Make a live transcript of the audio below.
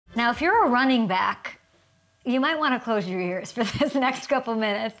Now, if you're a running back, you might want to close your ears for this next couple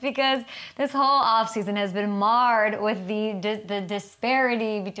minutes, because this whole offseason has been marred with the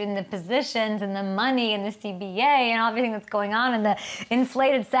disparity between the positions and the money and the CBA and everything that's going on, and the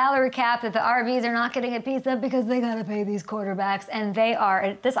inflated salary cap that the RBs are not getting a piece of because they got to pay these quarterbacks. And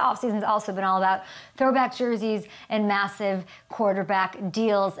this offseason's also been all about throwback jerseys and massive quarterback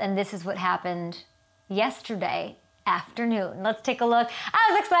deals. And this is what happened yesterday afternoon. Let's take a look.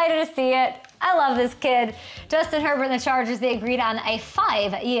 I was excited to see it. I love this kid. Justin Herbert and the Chargers, they agreed on a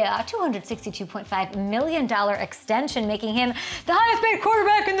 5-year, $262.5 million extension, making him the highest paid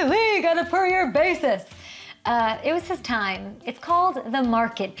quarterback in the league on a per-year basis. It was his time. It's called the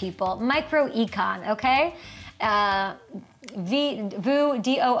market, people. Micro-econ, okay? VOO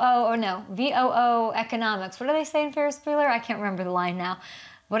economics. What do they say in Ferris Bueller? I can't remember the line now.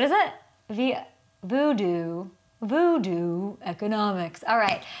 What is it? Voodoo economics. All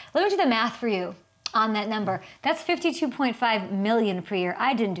right, let me do the math for you on that number. That's $52.5 million per year.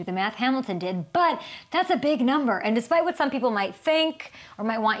 I didn't do the math, Hamilton did, but that's a big number. And despite what some people might think or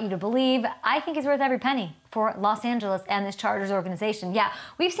might want you to believe, I think it's worth every penny for Los Angeles and this Chargers organization. Yeah,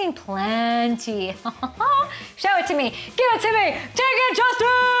 we've seen plenty. Show it to me. Give it to me. Take it,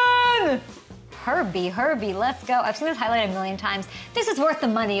 Justin! Herbie, let's go. I've seen this highlight a million times. This is worth the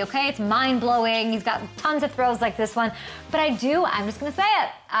money, okay? It's mind-blowing. He's got tons of throws like this one. But I'm just gonna say it,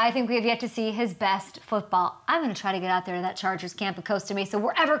 I think we have yet to see his best football. I'm gonna try to get out there to that Chargers camp at Costa Mesa,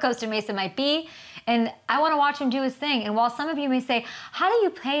 wherever Costa Mesa might be, and I wanna watch him do his thing. And while some of you may say, how do you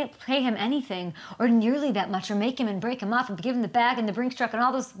pay him anything, or nearly that much, or make him and break him off, and give him the bag and the Brinks truck, and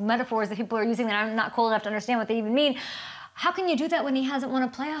all those metaphors that people are using that I'm not cool enough to understand what they even mean, how can you do that when he hasn't won a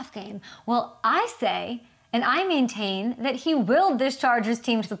playoff game? Well, I say, and I maintain, that he willed this Chargers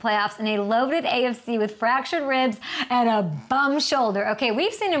team to the playoffs in a loaded AFC with fractured ribs and a bum shoulder. Okay,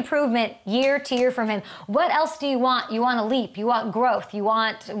 we've seen improvement year to year from him. What else do you want? You want a leap. You want growth. You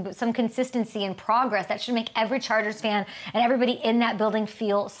want some consistency and progress. That should make every Chargers fan and everybody in that building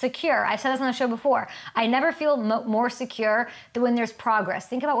feel secure. I've said this on the show before. I never feel more secure than when there's progress.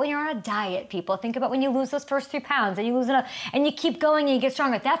 Think about when you're on a diet, people. Think about when you lose those first 3 pounds and you lose enough and you keep going and you get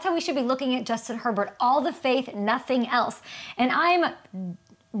stronger. That's how we should be looking at Justin Herbert. All the faith, nothing else. And I'm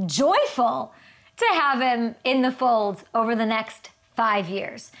joyful to have him in the fold over the next 5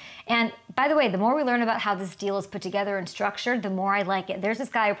 years. And by the way, the more we learn about how this deal is put together and structured, the more I like it. There's this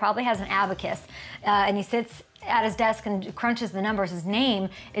guy who probably has an abacus, and he sits at his desk and crunches the numbers. His name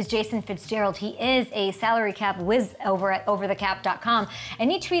is Jason Fitzgerald. He is a salary cap whiz over at overthecap.com.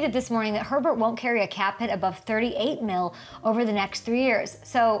 And he tweeted this morning that Herbert won't carry a cap hit above 38 mil over the next 3 years.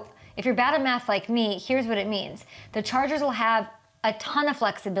 So if you're bad at math like me, here's what it means. The Chargers will have a ton of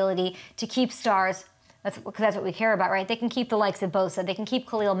flexibility to keep stars. Because that's what we care about, right? They can keep the likes of Bosa. They can keep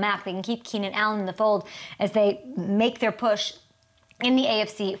Khalil Mack. They can keep Keenan Allen in the fold as they make their push in the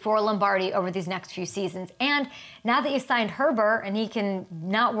AFC for Lombardi over these next few seasons. And now that you signed Herbert and he can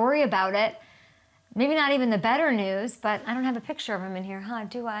not worry about it, maybe not even the better news, but I don't have a picture of him in here, huh?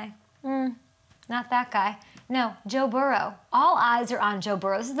 Do I? Not that guy. No, Joe Burrow. All eyes are on Joe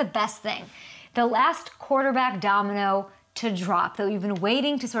Burrow. This is the best thing. The last quarterback domino to drop that we've been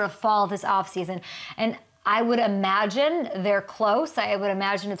waiting to sort of fall this offseason. And I would imagine they're close. I would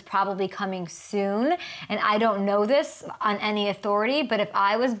imagine it's probably coming soon. And I don't know this on any authority, but if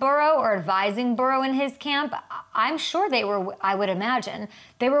I was Burrow or advising Burrow in his camp, I'm sure I would imagine,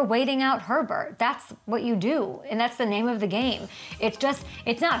 they were waiting out Herbert. That's what you do, and that's the name of the game.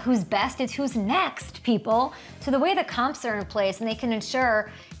 It's not who's best, it's who's next, people. So the way the comps are in place, and they can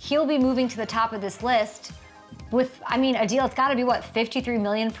ensure he'll be moving to the top of this list with, a deal, it's gotta be what, $53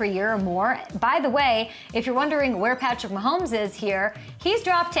 million per year or more? By the way, if you're wondering where Patrick Mahomes is here, he's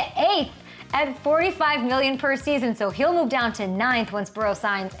dropped to 8th at $45 million per season, so he'll move down to 9th once Burrow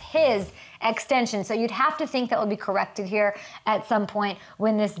signs his extension. So you'd have to think that will be corrected here at some point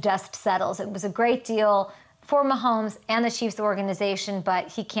when this dust settles. It was a great deal for Mahomes and the Chiefs organization, but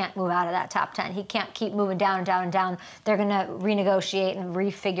he can't move out of that top 10. He can't keep moving down and down and down. They're gonna renegotiate and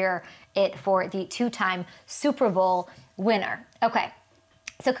refigure it for the 2-time Super Bowl winner. Okay,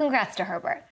 so congrats to Herbert.